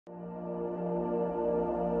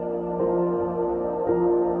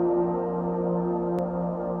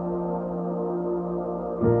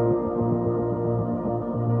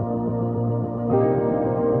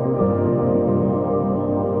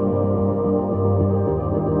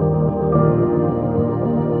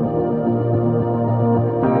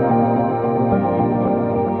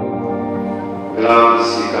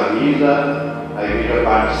vida, a igreja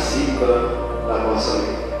participa da vossa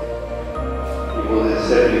vida e vos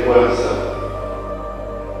recebe de coração.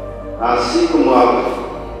 Assim como a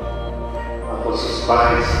vossos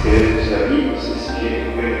pais, queridos e amigos, esse dia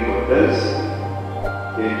de grande importância,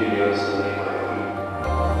 Deus de Deus também vai.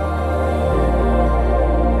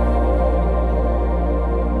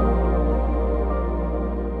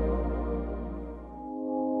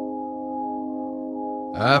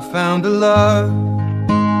 I found a love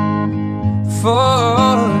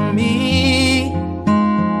for me.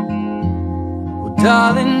 Well,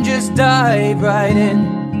 darling, just dive right in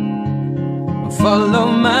and follow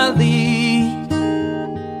my lead.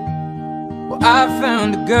 Well, I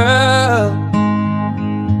found a girl,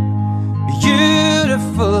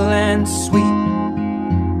 beautiful and sweet.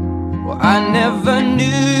 Well, I never knew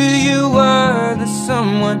you were the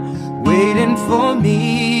someone waiting for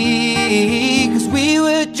me. 'Cause we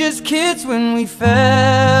were just kids when we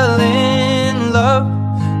fell in love,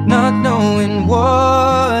 not knowing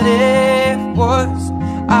what it was.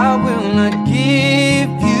 I will not give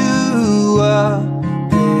you up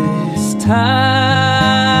this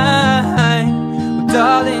time. Well,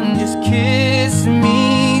 darling, just kiss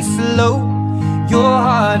me slow. Your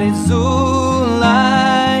heart is all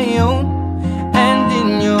I own, and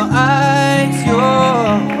in your eyes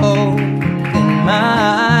you're holding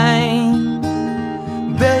mine.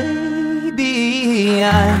 Baby,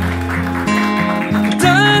 I'm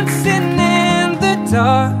dancing in the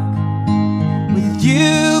dark with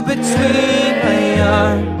you between my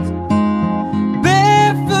arms,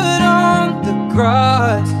 barefoot on the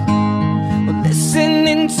grass. We're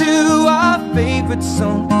listening to our favorite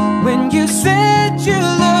song. When you said you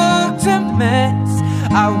looked a mess,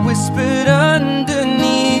 I whispered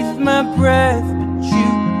underneath my breath, but you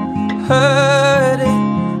heard it.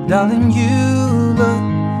 Darling, you look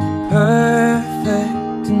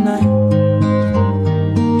perfect tonight.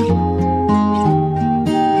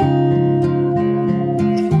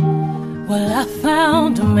 Well, I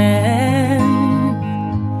found a man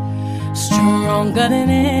stronger than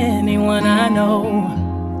anyone I know.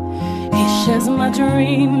 He shares my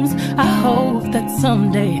dreams. I hope that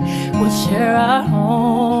someday we'll share our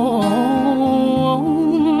home.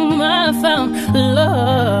 I found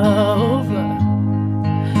love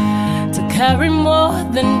to carry more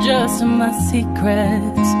than just my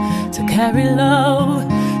secrets, to carry love,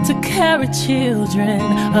 to carry children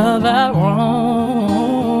of our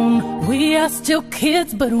own. We are still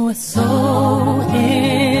kids, but we're so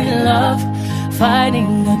in love,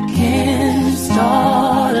 fighting against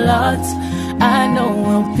all odds. I know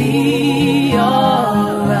we'll be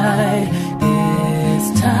alright this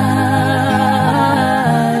time.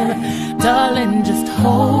 Darling, just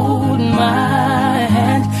hold my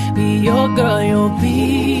hand. Be your girl, you'll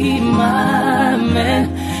be my man.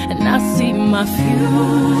 And I see my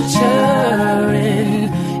future in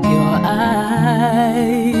your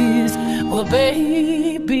eyes. Well,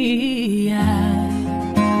 baby,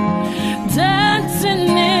 I'm dancing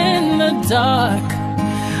in the dark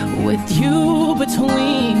with you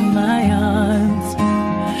between my arms,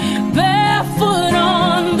 barefoot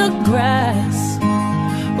on the grass,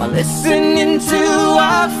 while listening to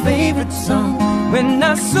our favorite song. When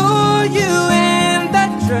I saw you in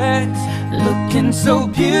that dress, looking so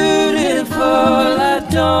beautiful, I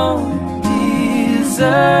don't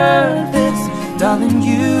deserve this. Darling,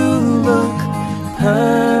 you look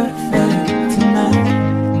perfect.